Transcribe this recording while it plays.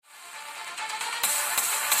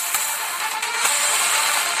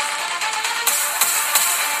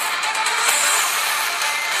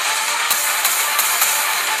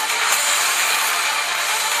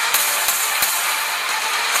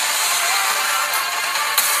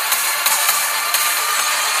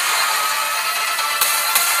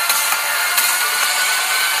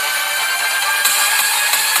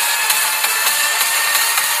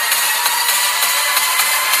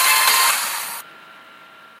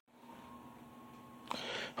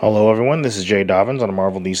Hello, everyone. This is Jay Dobbins on the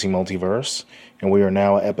Marvel DC Multiverse, and we are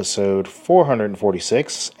now at episode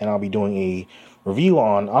 446, and I'll be doing a review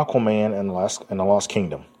on Aquaman and the Lost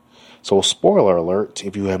Kingdom. So, spoiler alert,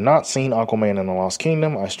 if you have not seen Aquaman and the Lost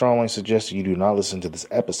Kingdom, I strongly suggest you do not listen to this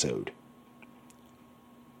episode.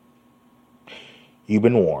 You've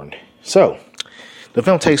been warned. So, the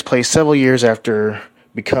film takes place several years after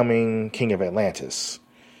becoming King of Atlantis.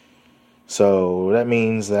 So that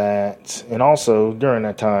means that, and also during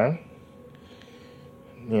that time,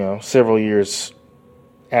 several years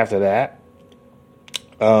after that,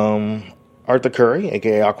 Arthur Curry,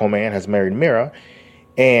 aka Aquaman, has married Mera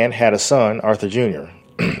and had a son, Arthur Jr.,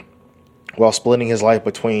 while splitting his life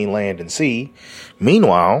between land and sea.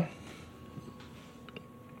 Meanwhile,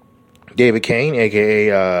 David Kane,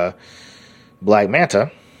 aka Black Manta,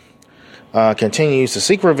 continues to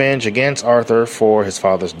seek revenge against Arthur for his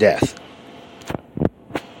father's death.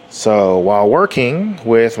 So, while working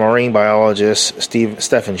with marine biologist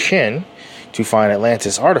Stephen Shin to find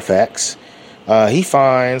Atlantis artifacts, he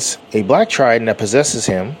finds a black trident that possesses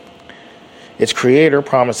him, its creator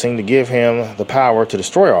promising to give him the power to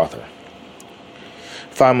destroy Arthur.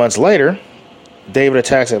 5 months later, David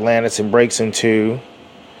attacks Atlantis and breaks into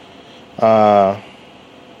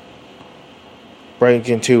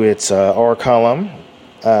its Oraculum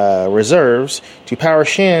reserves to power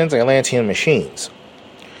Shin's Atlantean machines.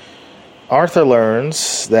 Arthur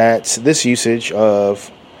learns that this usage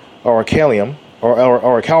of orichalcum,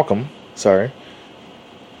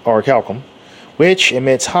 which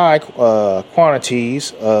emits high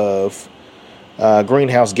quantities of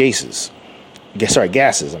greenhouse gases,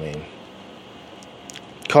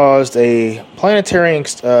 caused a planetary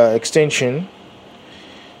extinction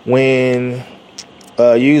when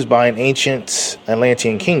used by an ancient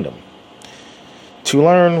Atlantean kingdom. To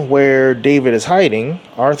learn where David is hiding,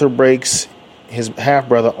 Arthur breaks his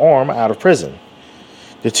half-brother Orm out of prison.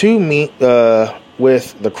 The two meet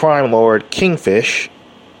with the crime lord Kingfish,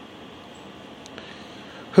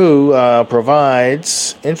 who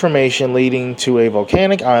provides information leading to a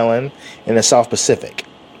volcanic island in the South Pacific.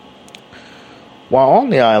 While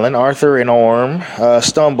on the island, Arthur and Orm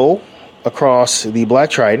stumble across the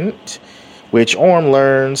Black Trident, which Orm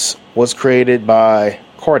learns was created by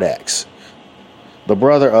Kordax, the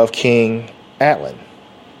brother of King Atlan,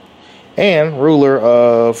 and ruler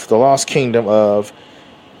of the Lost Kingdom of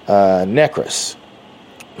Necros,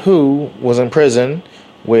 who was in prison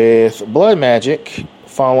with blood magic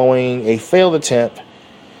following a failed attempt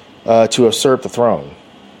to usurp the throne.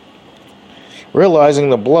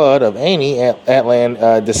 Realizing the blood of any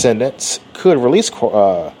Atlan descendants could release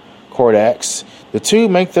Kordax, the two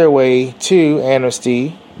make their way to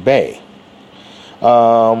Amnesty Bay,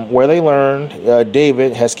 where they learned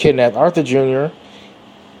David has kidnapped Arthur Jr.,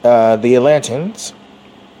 the Atlanteans,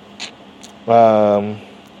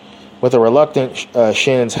 with a reluctant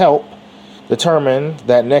Shin's help, determined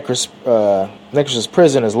that Necros'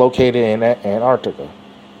 prison is located in Antarctica.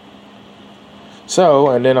 So,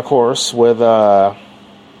 and then of course, in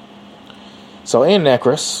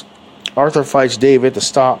Necros, Arthur fights David to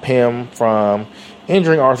stop him from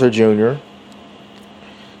injuring Arthur Jr.,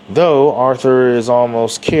 though Arthur is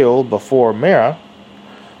almost killed before Mera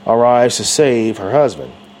arrives to save her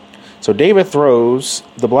husband. So David throws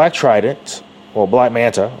the Black Trident, Black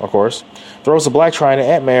Manta, of course, throws the Black Trident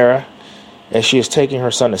at Mera as she is taking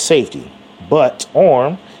her son to safety. But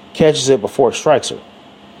Orm catches it before it strikes her.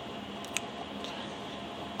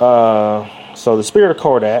 So the spirit of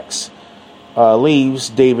Kordax leaves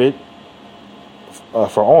David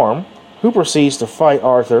for Orm, who proceeds to fight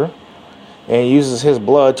Arthur and uses his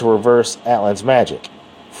blood to reverse Atlan's magic,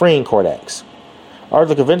 freeing Kordax.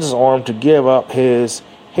 Arthur convinces Orm to give up his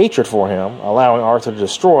hatred for him, allowing Arthur to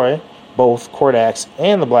destroy both Kordax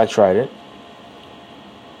and the Black Trident.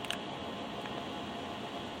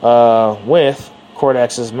 With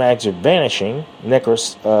Kordax's magic vanishing,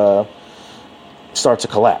 Necros starts to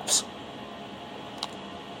collapse.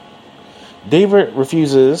 David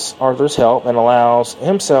refuses Arthur's help and allows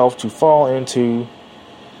himself to fall into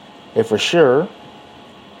a fissure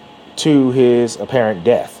to his apparent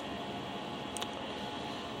death.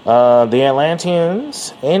 The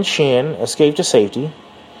Atlanteans and Shin escape to safety,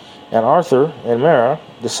 and Arthur and Mera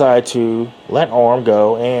decide to let Orm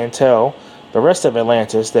go and tell the rest of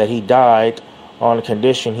Atlantis that he died on the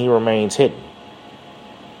condition he remains hidden.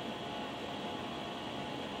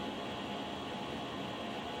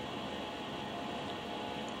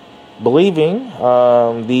 Believing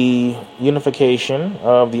the unification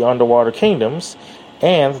of the underwater kingdoms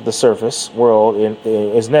and the surface world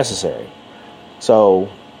is necessary. So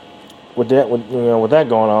with that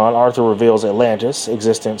going on, Arthur reveals Atlantis'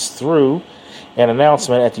 existence through an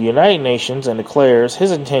announcement at the United Nations and declares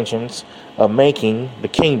his intentions of making the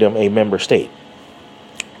kingdom a member state.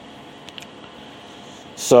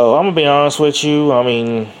 So I'm gonna be honest with you. I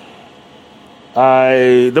mean,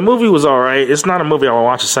 the movie was all right. It's not a movie I will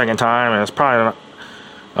watch a second time, and it's probably not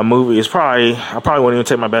a movie. I probably wouldn't even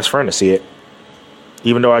take my best friend to see it,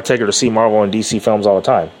 even though I take her to see Marvel and DC films all the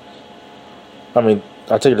time. I mean,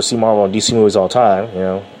 I take her to see Marvel and DC movies all the time,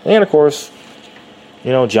 and of course,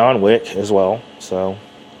 John Wick as well. So,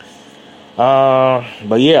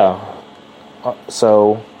 but yeah,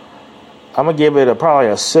 so I'm gonna give it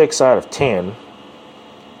probably a 6 out of 10.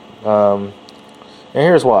 And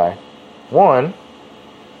here's why. One,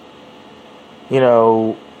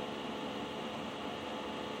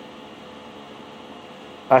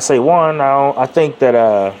 I say one. Now I think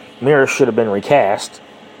that Mira should have been recast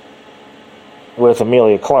with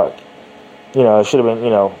Emilia Clarke. It should have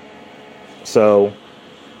been. So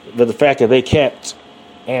the fact that they kept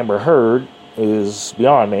Amber Heard is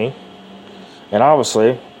beyond me, and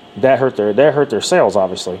obviously that hurt their sales.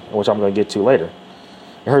 Obviously, which I'm going to get to later.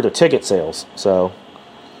 It hurt their ticket sales. So,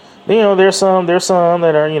 there's some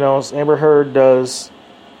that are, Amber Heard does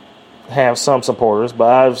have some supporters,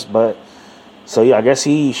 so yeah, I guess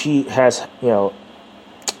she has,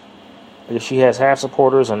 she has half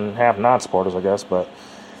supporters and half non-supporters, I guess, but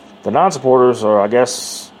the non-supporters are, I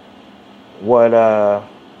guess, what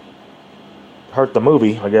hurt the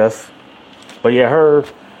movie, I guess. But yeah, her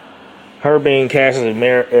being cast as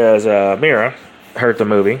Mira hurt the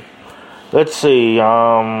movie. Let's see,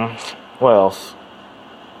 what else?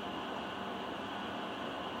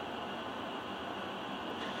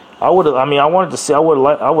 I would have loved to see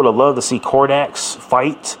Kordax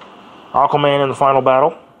fight Aquaman in the final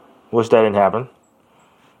battle, which that didn't happen.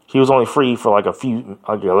 He was only free for at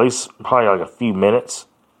least a few minutes,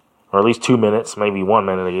 or at least 2 minutes, maybe 1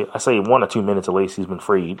 minute. I say 1 or 2 minutes at least. He's been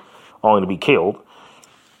freed, only to be killed.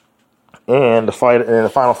 And the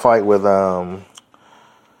final fight with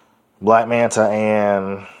Black Manta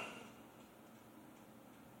and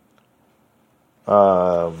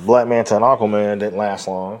Aquaman didn't last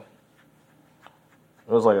long.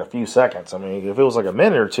 It was like a few seconds. I mean, if it was like a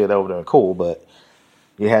minute or two, that would have been cool, but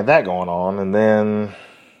you had that going on. And then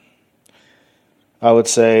I would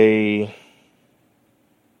say,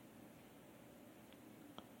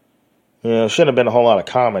 it shouldn't have been a whole lot of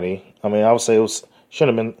comedy. I mean, I would say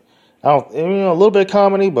shouldn't have been, a little bit of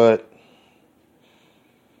comedy, but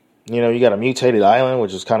you got a mutated island,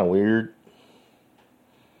 which is kind of weird.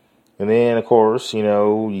 And then, of course,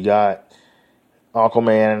 you got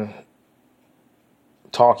Aquaman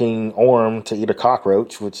talking Orm to eat a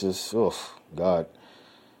cockroach, which is, God.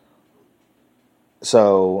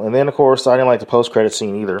 So, and then, of course, I didn't like the post-credit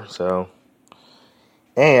scene either. So,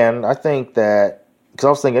 and I think that, because I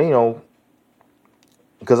was thinking,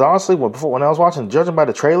 because honestly, when I was watching, judging by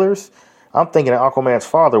the trailers, I'm thinking that Aquaman's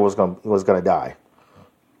father was gonna die.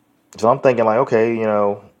 So I'm thinking like, okay,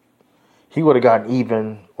 he would have gotten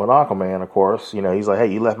even with Aquaman, of course. He's like,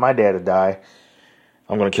 hey, you left my dad to die.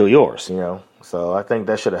 I'm going to kill yours, So I think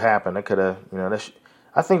that should have happened. It could have,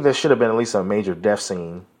 I think there should have been at least a major death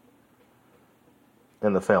scene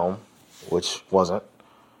in the film, which wasn't.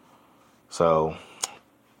 So,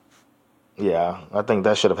 yeah, I think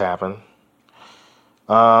that should have happened.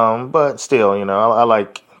 But still, I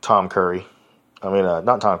like Tom Curry. I mean,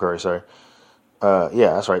 not Tom Curry, sorry.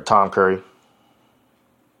 Yeah, that's right, Tom Curry.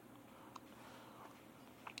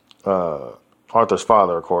 Arthur's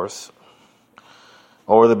father, of course.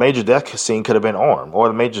 Or the major death scene could have been Orm. Or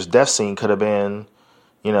the major death scene could have been,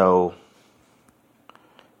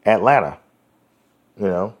 Atlanta.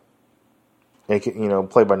 Played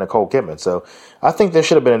by Nicole Kidman. So I think there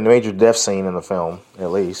should have been a major death scene in the film,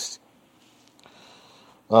 at least.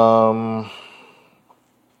 So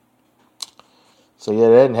yeah, that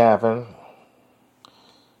didn't happen.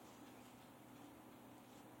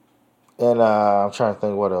 And I'm trying to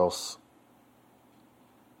think what else.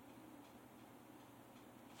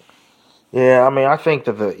 Yeah, I mean, I think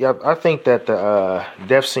that the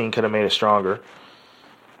death scene could have made it stronger.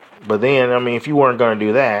 But then, I mean, if you weren't going to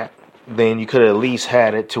do that, then you could have at least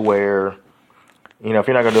had it to where, if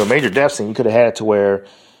you're not going to do a major death scene, you could have had it to where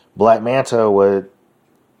Black Manta would,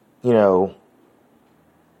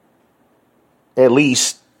 at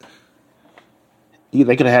least.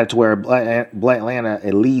 They could have had it to where Black Manta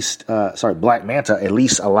at least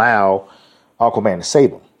allow Aquaman to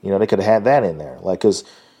save him. They could have had that in there, because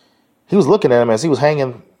he was looking at him as he was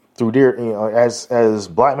hanging through as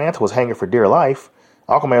Black Manta was hanging for dear life.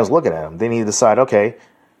 Aquaman was looking at him. Then he decided, okay,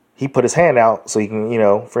 he put his hand out so he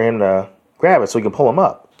can, for him to grab it so he can pull him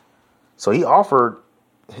up. So he offered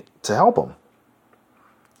to help him.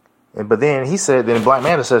 But then Black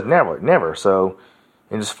Manta says never, never. So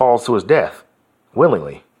it just falls to his death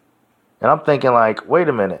willingly. And I'm thinking like, wait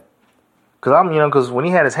a minute. Because when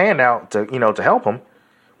he had his hand out to help him,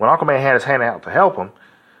 when Aquaman had his hand out to help him,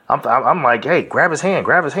 I'm like, hey, grab his hand.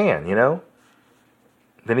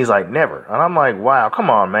 Then he's like, never. And I'm like, wow, come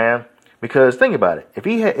on, man. Because think about it.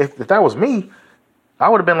 If that was me, I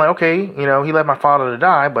would have been like, okay, he let my father to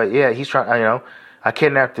die, but yeah, he's trying, I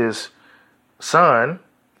kidnapped his son,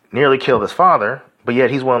 nearly killed his father, but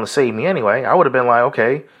yet he's willing to save me anyway. I would have been like,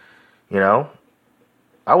 okay,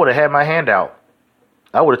 I would have had my hand out.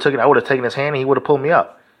 I would have taken his hand and he would have pulled me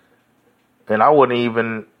up. And I would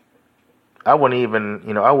have,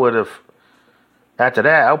 after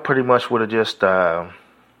that, I pretty much would have just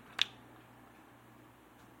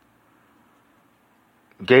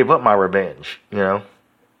gave up my revenge,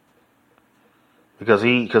 because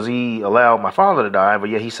he allowed my father to die, but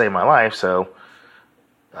yet he saved my life, so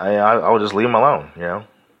I would just leave him alone,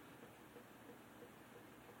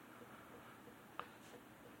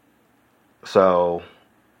 So,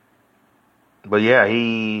 but yeah,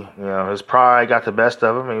 he, his pride got the best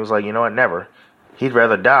of him, and he was like, you know what, never. He'd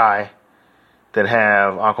rather die than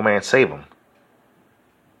have Aquaman save him.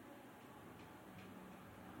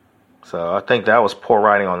 So I think that was poor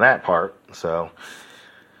writing on that part. So,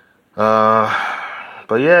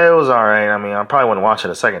 but yeah, it was alright. I mean, I probably wouldn't watch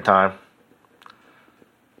it a second time.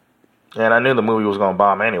 And I knew the movie was going to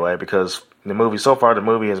bomb anyway, because the movie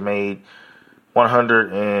has made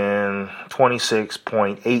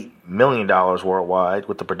 $126.8 million worldwide,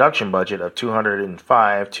 with the production budget of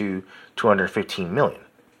 $205 to $215 million.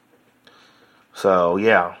 So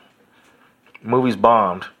yeah, movie's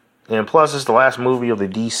bombed, and plus it's the last movie of the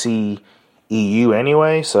DC EU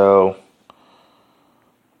anyway. So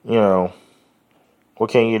what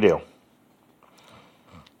can you do?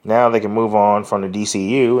 Now they can move on from the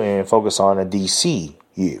DCU and focus on the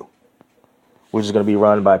DCU, which is going to be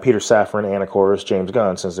run by Peter Safran and, of course, James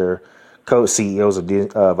Gunn, since they're co-CEOs of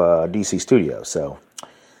DC Studios. So,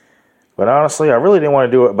 but honestly, I really didn't want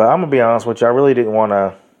to do it. But I'm going to be honest with you, I really didn't want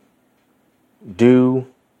to do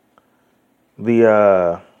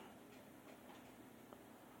the...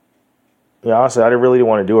 honestly, I really didn't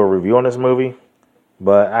want to do a review on this movie.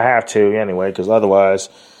 But I have to anyway, because otherwise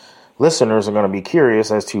listeners are going to be curious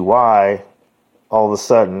as to why all of a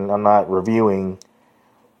sudden I'm not reviewing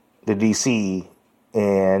the DC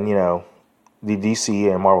and, the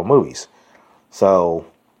DC and Marvel movies. So,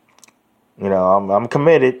 I'm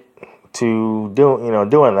committed to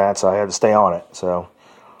doing that, so I had to stay on it. So,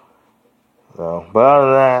 but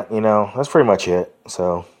other than that, that's pretty much it.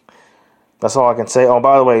 So, that's all I can say. Oh,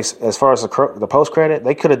 by the way, as far as the post credit,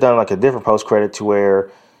 they could have done like a different post credit to where,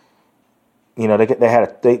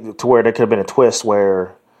 to where there could have been a twist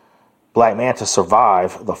where Black Manta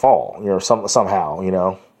survived the fall,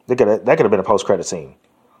 somehow, that could have been a post credit scene,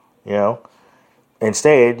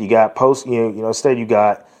 Instead, you got instead you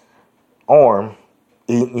got Orm,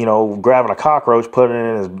 grabbing a cockroach, putting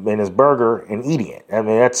it in his burger and eating it. I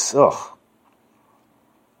mean, that's ugh.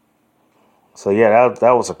 So yeah,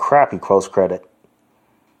 that was a crappy post credit.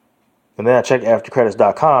 And then I checked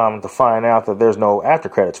aftercredits.com to find out that there's no after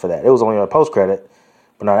credits for that. It was only a post credit,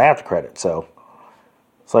 but not after credit. So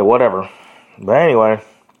it's like whatever. But anyway,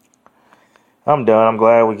 I'm done. I'm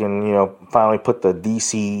glad we can, finally put the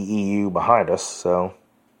DCEU behind us. So,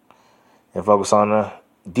 and focus on the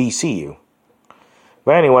DCU.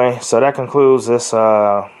 But anyway, so that concludes this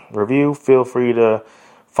review. Feel free to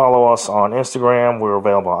follow us on Instagram. We're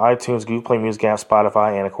available on iTunes, Google Play Music app,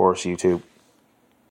 Spotify, and of course YouTube.